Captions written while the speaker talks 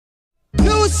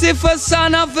Lucifer,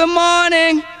 son of the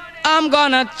morning, I'm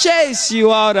gonna chase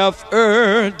you out of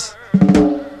earth.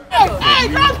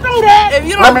 Hey, don't do that! If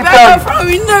you don't back up from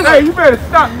me, nigga. Hey, you better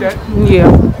stop that.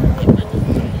 Yeah.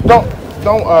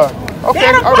 Okay,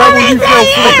 all right, you feel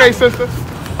okay, sister?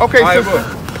 Okay, sister.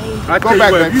 Go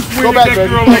back, baby. Go back,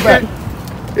 baby. Go back.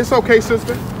 It's okay,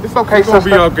 sister. It's okay, sister. It's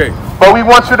gonna be okay. But we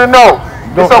want you to know,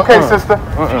 it's okay, sister.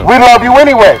 We love you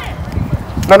anyway.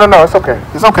 No, it's okay.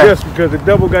 It's okay. Yes, because the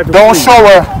devil got the Don't show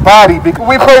her body.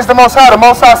 We praise the Most High. The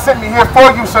Most High sent me here for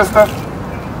you, sister.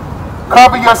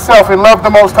 Cover yourself and love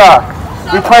the Most High.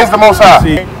 We praise the Most High.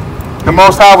 The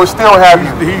Most High will still have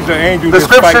you. He's an angel. The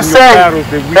scriptures say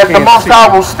that the Most High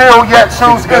will still yet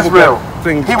choose Israel.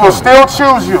 He will still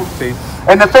choose you.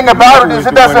 And the thing about it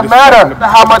is, it doesn't matter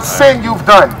how much sin you've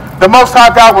done. The Most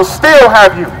High God will still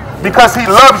have you because He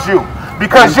loves you.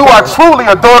 Because you are truly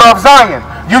a daughter of Zion.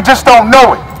 You just don't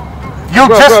know it. You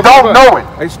just don't know it.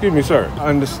 Excuse me, sir. I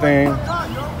understand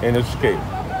and escape,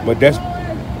 but that's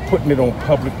putting it on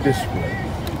public display.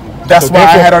 That's why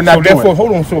I had her not doing it.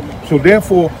 Hold on. So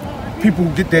therefore, people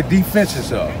get their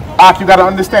defenses up. Ak, you gotta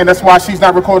understand. That's why she's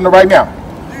not recording it right now.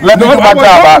 Let me do my job.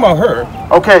 I'm talking about her.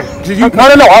 Okay.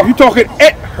 No. You talking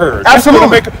at her?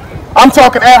 Absolutely. I'm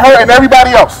talking at her and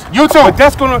everybody else. You too. But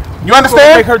that's gonna. You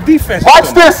understand? Make her defense.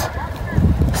 Watch this.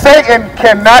 Satan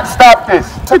cannot stop this.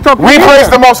 We praise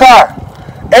the Most High.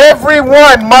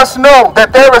 Everyone must know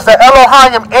that there is an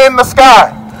Elohim in the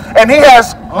sky. And He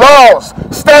has laws,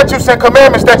 statutes, and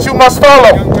commandments that you must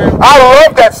follow. I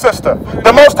love that sister.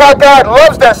 The Most High God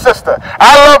loves that sister.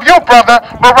 I love you, brother.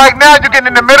 But right now you're getting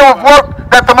in the middle of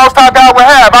work that the Most High God will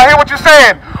have. I hear what you're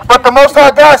saying. But the Most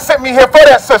High God sent me here for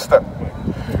that sister.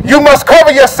 You must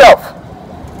cover yourself.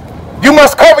 You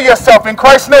must cover yourself in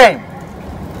Christ's name.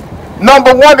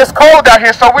 Number one, it's cold out here,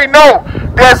 so we know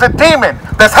there's a demon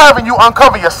that's having you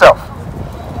uncover yourself.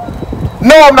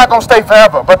 No, I'm not going to stay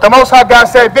forever, but the Most High God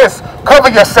said this, cover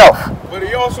yourself. But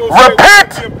He also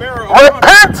repent,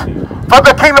 for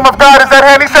the kingdom of God is at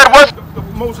hand. He said what? The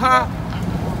Most High.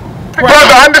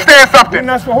 Brother, understand something.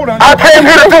 I came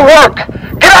here to do work.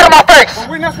 Get out of my face.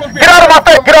 Get out of my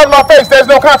face. Get out of my face. There's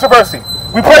no controversy.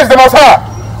 We praise the Most High.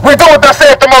 We do what thou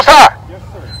saith the Most High.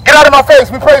 Get out of my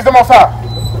face. We praise the Most High.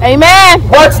 Amen.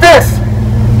 Watch this.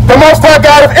 The Most High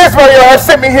God of Israel has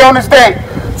sent me here on this day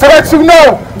to let you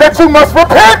know that you must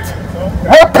repent.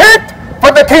 Repent,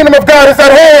 for the kingdom of God is at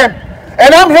hand.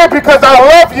 And I'm here because I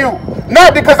love you,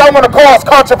 not because I want to cause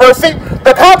controversy.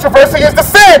 The controversy is the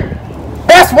sin.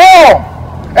 That's wrong.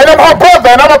 And I'm her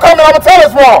brother, and I'm going to come and I'm going to tell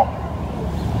it's wrong.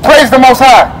 Praise the Most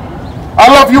High.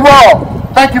 I love you all.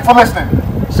 Thank you for listening.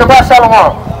 Shabbat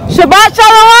Shalom. Shabbat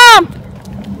Shalom.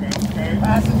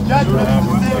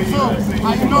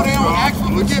 How you know they don't ask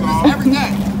for forgiveness every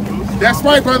day? That's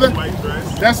right, brother.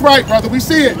 That's right, brother. We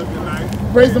see it.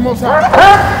 Praise the Most High.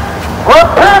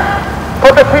 Repent,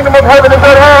 for the kingdom of heaven is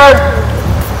at hand.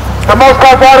 The Most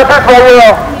High God of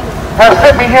Israel has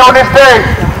sent me here on this day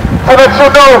so that you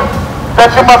know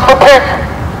that you must repent.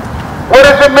 What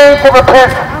does it mean to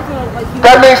repent?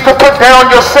 That means to put down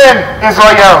your sin,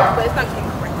 Israel.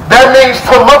 That means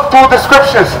to look through the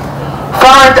scriptures,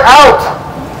 find out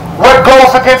what goes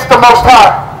against the Most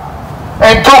High,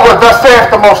 and do what thus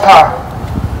saith the Most High.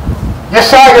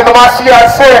 Yeshua the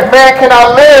Mashiach said, man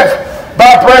cannot live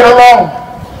by bread alone,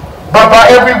 but by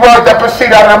every word that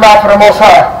proceeds out of the mouth of the Most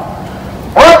High.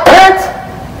 Repent!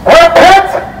 Repent!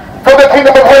 For the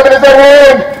kingdom of heaven is at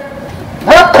hand.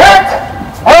 Repent!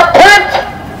 Repent!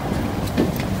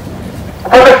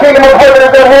 For the kingdom of heaven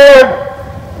is at hand.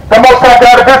 The Most High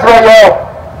God of Israel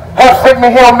has sent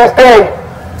me here on this day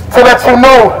to let you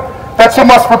know that you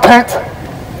must repent.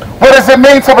 What does it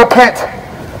mean to repent?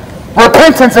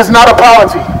 Repentance is not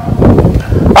apology.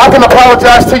 I can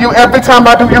apologize to you every time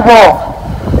I do you wrong.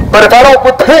 But if I don't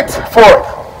repent for it,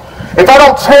 if I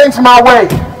don't change my way,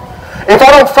 if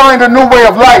I don't find a new way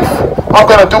of life, I'm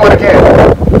going to do it again.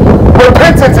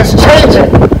 Repentance is changing.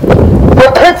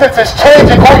 Repentance is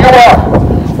changing who you are.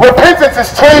 Repentance is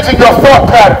changing your thought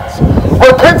patterns.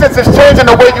 Repentance is changing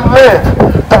the way you live,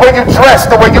 the way you dress,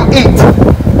 the way you eat,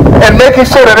 and making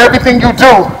sure that everything you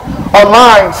do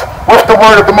aligns with the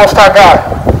word of the Most High God.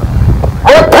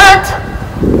 Repent!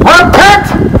 Repent!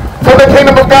 For the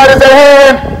kingdom of God is at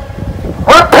hand.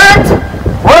 Repent!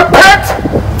 Repent!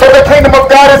 For the kingdom of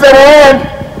God is at hand.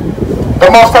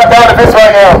 The Most High God of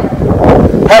Israel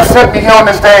has sent me here on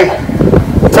this day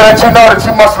to let you know that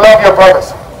you must love your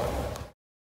brothers.